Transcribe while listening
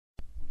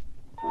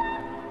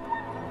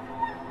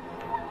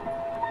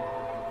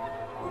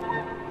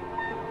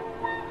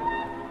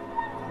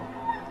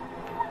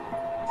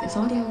This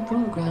audio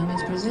program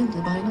is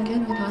presented by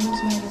Nagano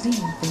Times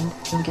Magazine and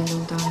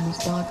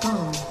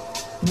NaganoTimes.com.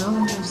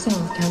 Knowledge of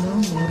self can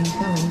only be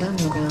found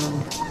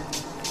underground.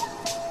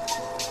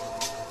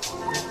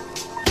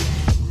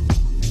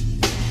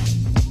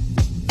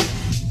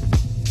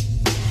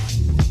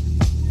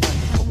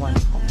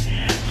 Wonderful.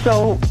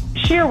 So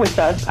share with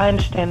us, I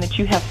understand that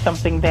you have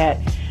something that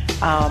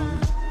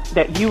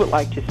that you would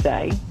like to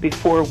say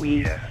before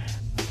we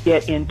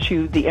get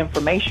into the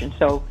information.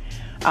 So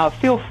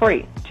feel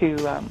free to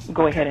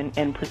go ahead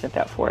and present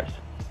that for us.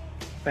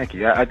 Thank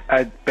you.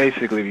 I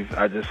basically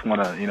just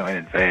want to, in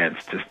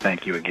advance, just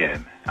thank you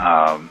again.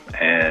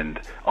 And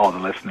all the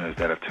listeners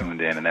that have tuned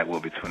in and that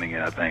will be tuning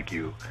in, I thank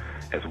you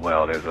as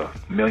well. There's a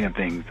million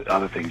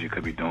other things you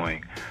could be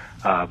doing.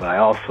 But I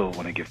also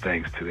want to give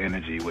thanks to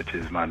Energy, which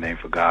is my name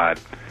for God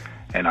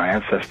and our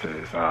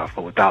ancestors.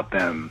 For without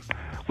them,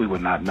 we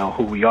would not know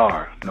who we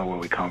are, know where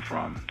we come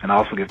from. And I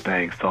also give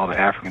thanks to all the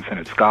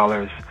African-centered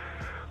scholars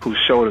whose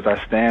shoulders I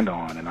stand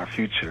on in our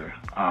future,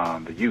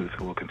 the youth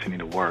who will continue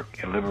to work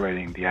in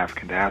liberating the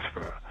African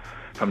diaspora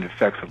from the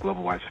effects of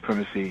global white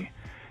supremacy,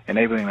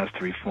 enabling us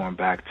to reform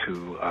back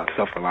to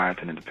self-reliance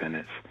and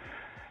independence.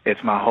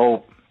 It's my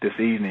hope this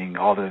evening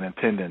all the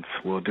attendants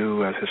will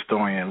do as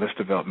historian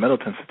Listervelt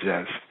Middleton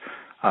suggests,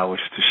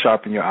 which is to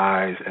sharpen your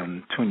eyes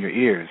and tune your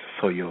ears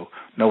so you'll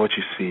know what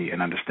you see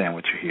and understand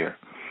what you hear.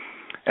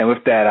 And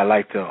with that, I'd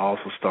like to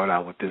also start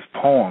out with this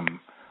poem.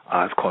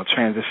 It's called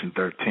Transition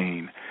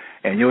 13.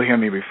 And you'll hear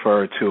me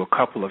refer to a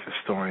couple of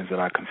historians that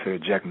I consider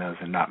jegnas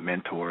and not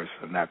mentors,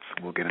 and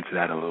we'll get into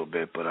that a little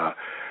bit. But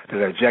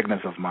they're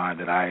jegnas of mine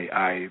that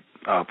I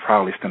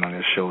proudly stand on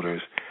their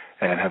shoulders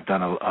and have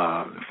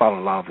followed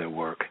a lot of their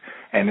work.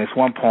 And this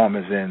one poem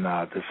is in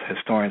this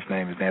historian's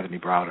name is Anthony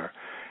Browder,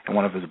 and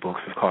one of his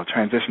books is called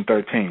Transition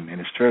 13,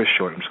 and it's very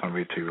short. I'm just going to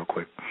read it to you real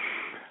quick.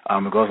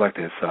 It goes like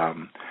this.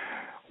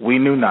 We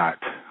knew not,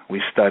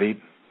 we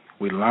studied,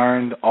 we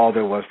learned all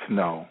there was to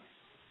know,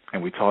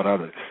 and we taught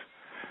others.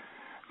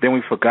 Then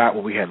we forgot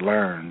what we had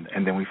learned,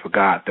 and then we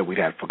forgot that we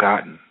had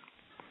forgotten.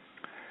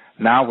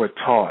 Now we're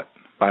taught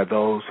by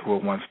those who were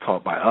once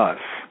taught by us,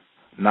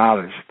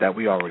 knowledge that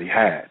we already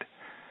had.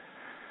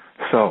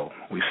 So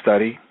we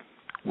study,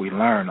 we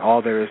learn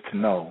all there is to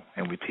know,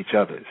 and we teach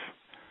others.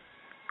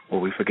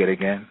 Will we forget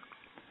again?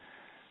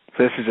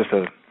 So this is just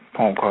a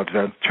poem called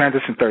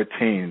Transition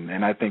 13,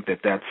 and I think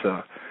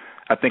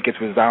I think it's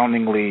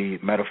resoundingly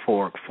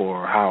metaphoric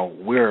for how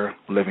we're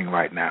living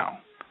right now.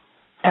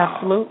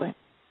 Absolutely.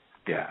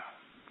 Yeah.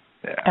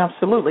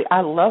 Absolutely.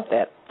 I love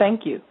that.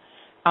 Thank you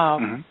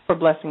for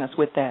blessing us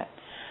with that.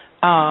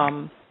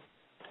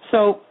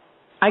 So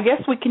I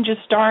guess we can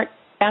just start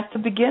at the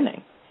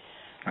beginning.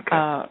 Okay.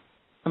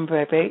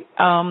 M'Bwebe,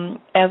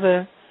 as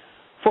a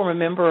former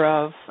member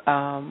of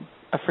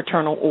a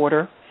fraternal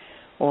order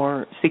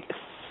or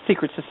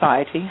secret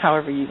society,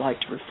 however you like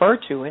to refer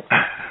to it,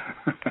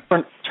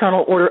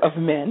 fraternal order of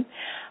men,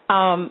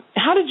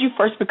 how did you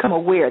first become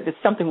aware that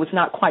something was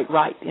not quite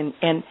right,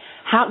 and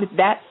how did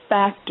that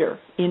factor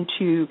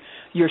into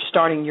your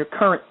starting your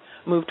current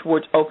move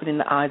towards opening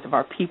the eyes of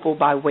our people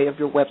by way of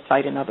your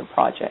website and other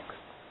projects?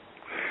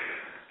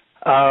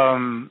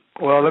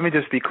 Well, let me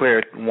just be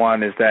clear.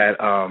 One is that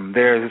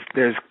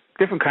there's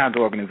different kinds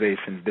of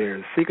organizations.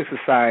 There's secret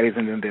societies,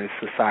 and then there's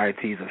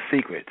societies of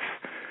secrets.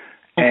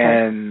 Okay.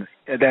 And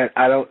that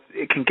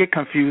it can get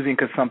confusing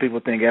because some people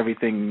think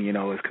everything,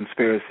 is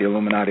conspiracy,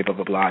 Illuminati, blah,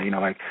 blah, blah,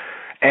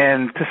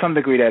 and to some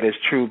degree that is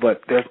true,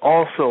 but there's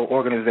also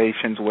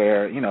organizations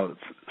where,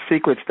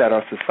 secrets that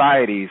are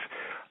societies,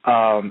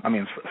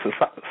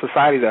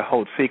 societies that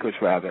hold secrets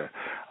rather,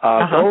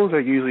 those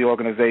are usually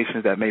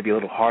organizations that may be a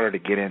little harder to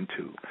get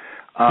into.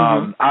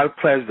 I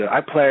pledged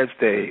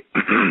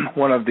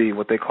one of the,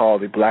 what they call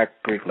the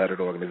Black Greek lettered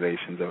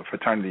organizations, a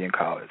fraternity in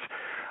college,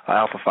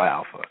 Alpha Phi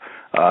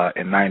Alpha,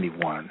 in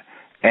 91.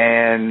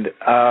 And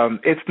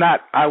it's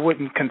not, I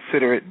wouldn't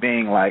consider it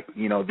being like,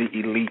 the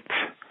elite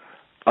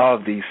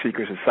of these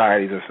secret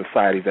societies or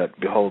societies that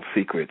behold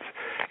secrets.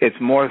 It's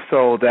more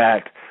so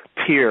that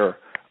tier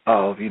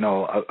of,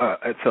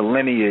 it's a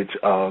lineage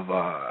of,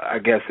 I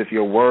guess if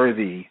you're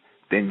worthy,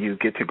 then you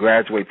get to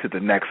graduate to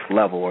the next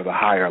level or the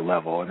higher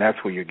level, and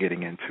that's where you're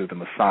getting into the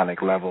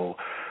Masonic level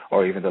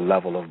or even the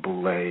level of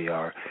Boule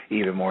or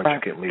even more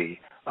intricately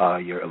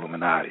your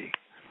Illuminati.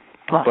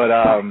 But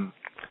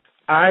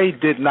I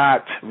did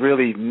not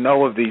really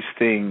know of these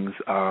things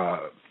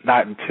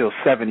not until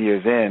 7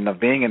 years in of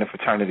being in a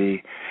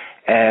fraternity,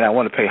 and I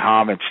want to pay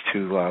homage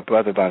to a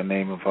brother by the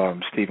name of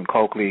Stephen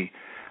Coakley,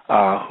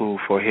 who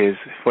for his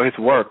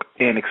work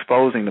in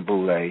exposing the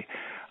Boule,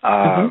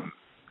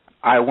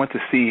 I went to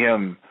see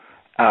him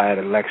at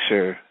a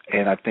lecture,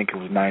 and I think it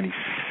was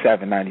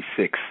 97,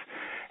 96,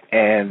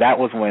 and that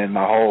was when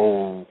my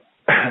whole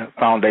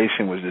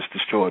foundation was just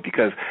destroyed,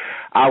 because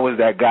I was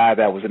that guy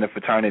that was in a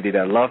fraternity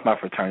that loved my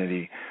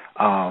fraternity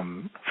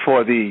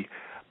for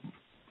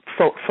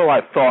so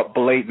I thought,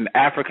 blatant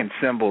African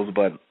symbols,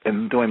 but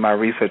in doing my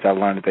research, I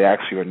learned that they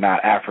actually are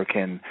not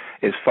African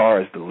as far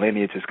as the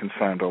lineage is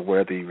concerned or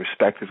where the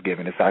respect is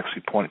given. It's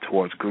actually pointed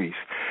towards Greece.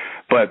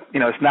 But,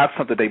 it's not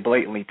something they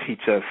blatantly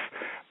teach us.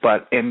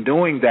 But in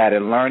doing that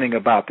and learning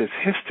about this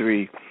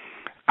history,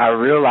 I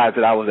realized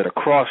that I was at a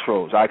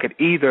crossroads. I could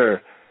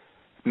either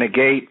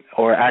negate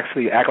or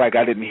actually act like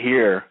I didn't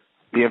hear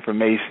the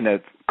information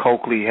that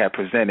Coakley had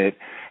presented.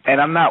 And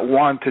I'm not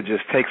one to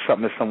just take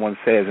something that someone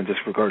says and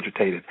just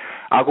regurgitate it.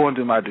 I'll go and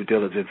do my due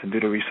diligence and do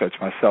the research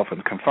myself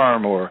and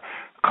confirm or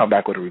come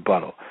back with a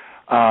rebuttal.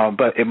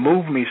 But it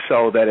moved me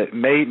so that it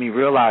made me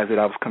realize that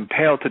I was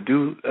compelled to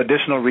do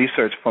additional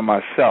research for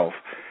myself.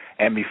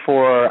 And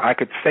before I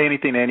could say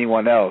anything to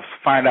anyone else,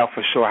 find out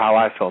for sure how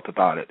I felt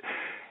about it.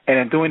 And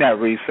in doing that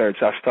research,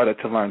 I started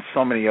to learn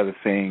so many other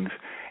things.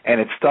 And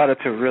it started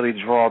to really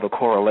draw the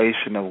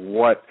correlation of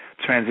what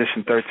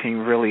Transition 13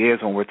 really is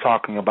when we're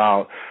talking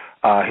about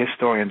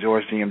historian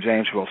George G.M.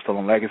 James, who wrote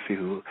Stolen Legacy,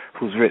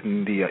 who's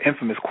written the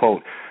infamous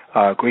quote,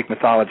 Greek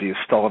mythology is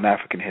stolen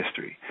African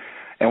history.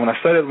 And when I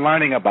started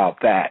learning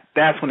about that,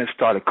 that's when it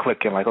started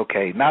clicking, like,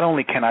 okay, not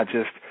only can I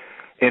just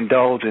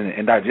indulge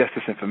and digest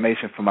this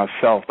information for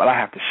myself, but I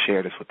have to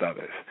share this with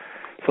others.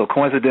 So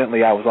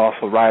coincidentally, I was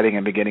also writing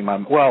and beginning by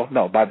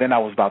then I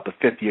was about the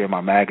 5th year of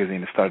my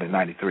magazine. It started in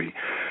 93.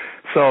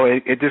 So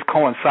it just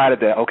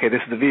coincided that, okay,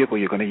 this is the vehicle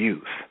you're going to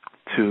use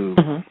to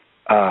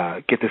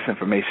get this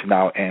information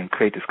out and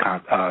create this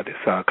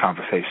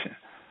conversation.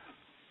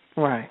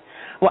 Right.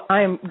 Well,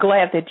 I'm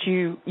glad that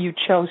you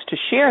chose to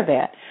share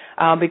that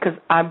because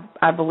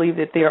I believe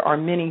that there are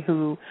many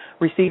who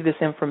receive this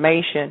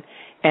information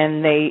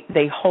and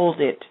they hold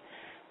it,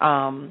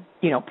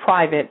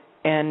 private,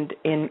 and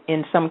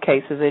in some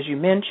cases, as you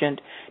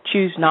mentioned,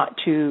 choose not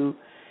to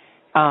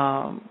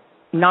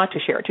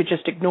share it, to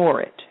just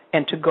ignore it,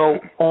 and to go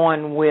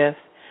on with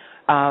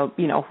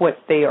what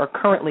they are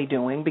currently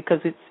doing because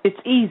it's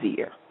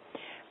easier.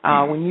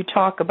 When you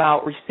talk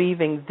about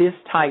receiving this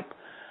type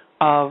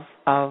of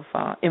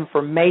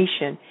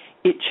information,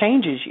 it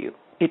changes you.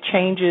 It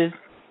changes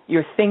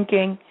your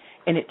thinking,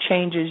 and it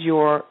changes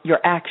your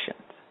actions.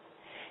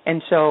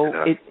 And so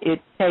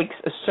it takes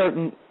a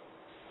certain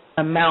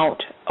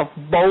amount of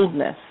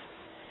boldness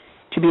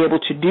to be able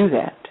to do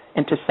that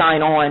and to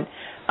sign on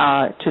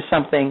to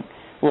something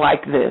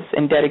like this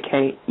and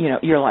dedicate,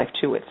 your life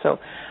to it. So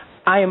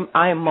I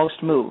am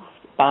most moved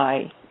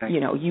by,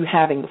 you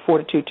having the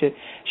fortitude to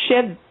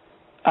shed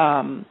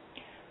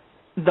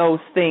those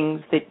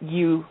things that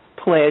you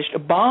pledged a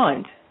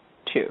bond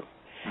to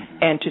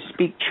and to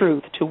speak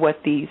truth to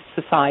what these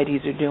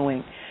societies are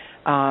doing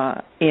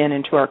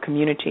into our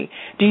community.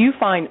 Do you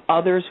find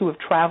others who have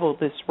traveled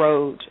this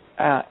road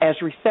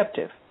as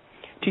receptive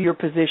to your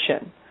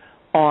position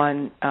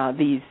on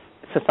these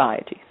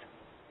societies?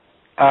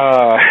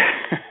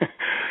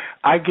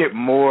 I get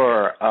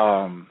more.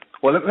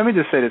 Let me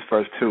just say this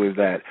first too: is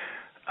that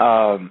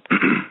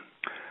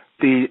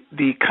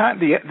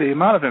the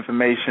amount of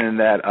information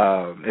that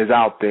is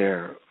out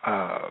there.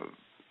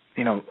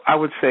 I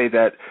would say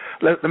that.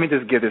 Let me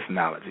just give this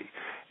analogy.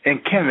 In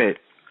Kemet,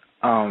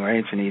 or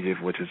ancient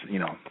Egypt, which is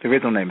the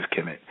original name is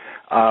Kemet.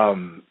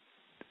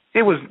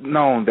 It was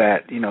known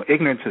that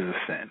ignorance is a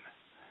sin,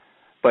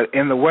 but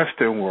in the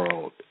Western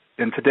world,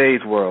 in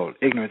today's world,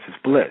 ignorance is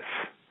bliss.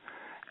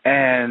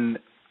 And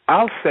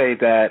I'll say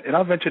that, and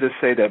I'll venture to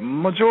say that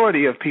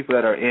majority of people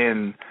that are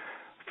in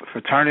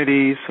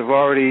fraternities,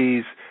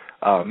 sororities,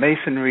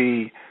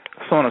 masonry,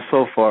 so on and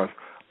so forth,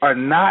 are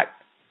not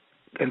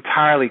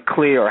entirely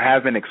clear or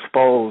have been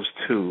exposed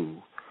to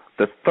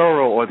the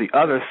thorough or the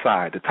other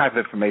side, the type of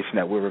information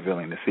that we're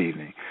revealing this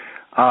evening.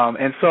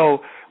 And so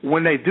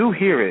when they do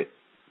hear it,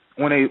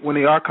 when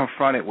they are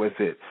confronted with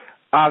it,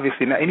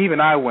 obviously, and even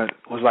I was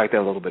like that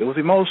a little bit. It was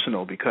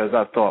emotional because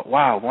I thought,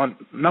 wow,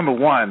 number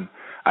one,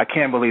 I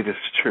can't believe this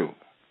is true.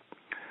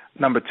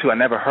 Number two, I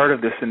never heard of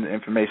this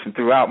information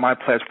throughout my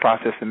pledge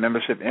process and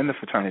membership in the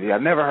fraternity. I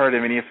never heard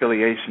of any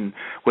affiliation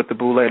with the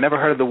Boule. I never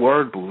heard of the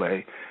word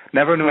Boule.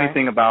 Never knew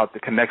anything about the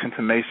connection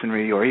to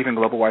masonry or even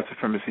global white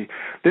supremacy.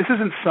 This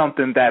isn't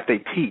something that they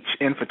teach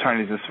in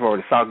fraternities and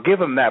sororities, so I'll give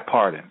them that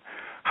pardon.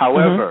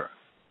 However,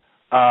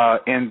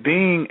 in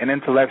being an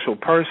intellectual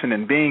person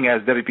and being,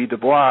 as W.B. Du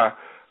Bois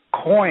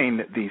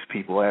coined these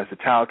people as the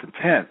talented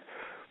 10th,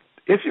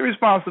 it's your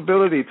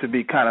responsibility to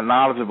be kind of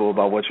knowledgeable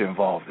about what you're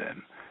involved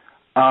in.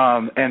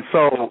 And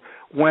so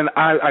when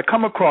I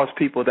come across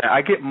people that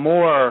I get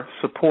more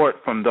support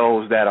from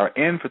those that are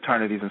in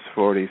fraternities and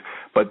sororities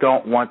but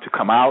don't want to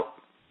come out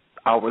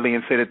outwardly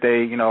and say that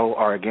they,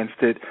 are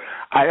against it.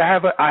 I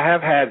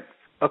have had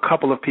a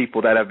couple of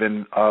people that have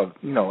been,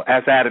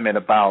 as adamant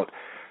about,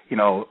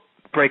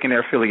 breaking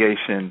their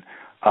affiliation,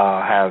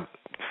 have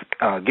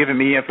given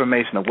me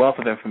information, a wealth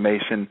of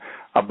information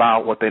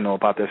about what they know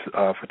about their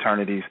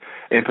fraternities,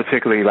 and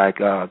particularly like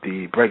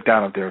the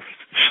breakdown of their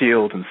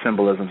shields and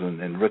symbolisms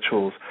and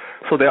rituals.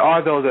 So there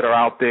are those that are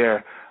out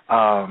there.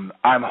 I'm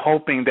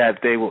hoping that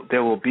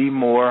there will be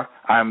more.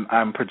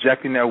 I'm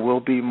projecting there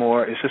will be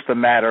more. It's just a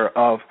matter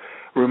of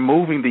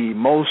removing the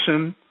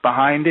emotion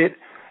behind it,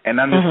 and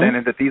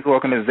understanding that these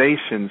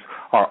organizations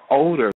are older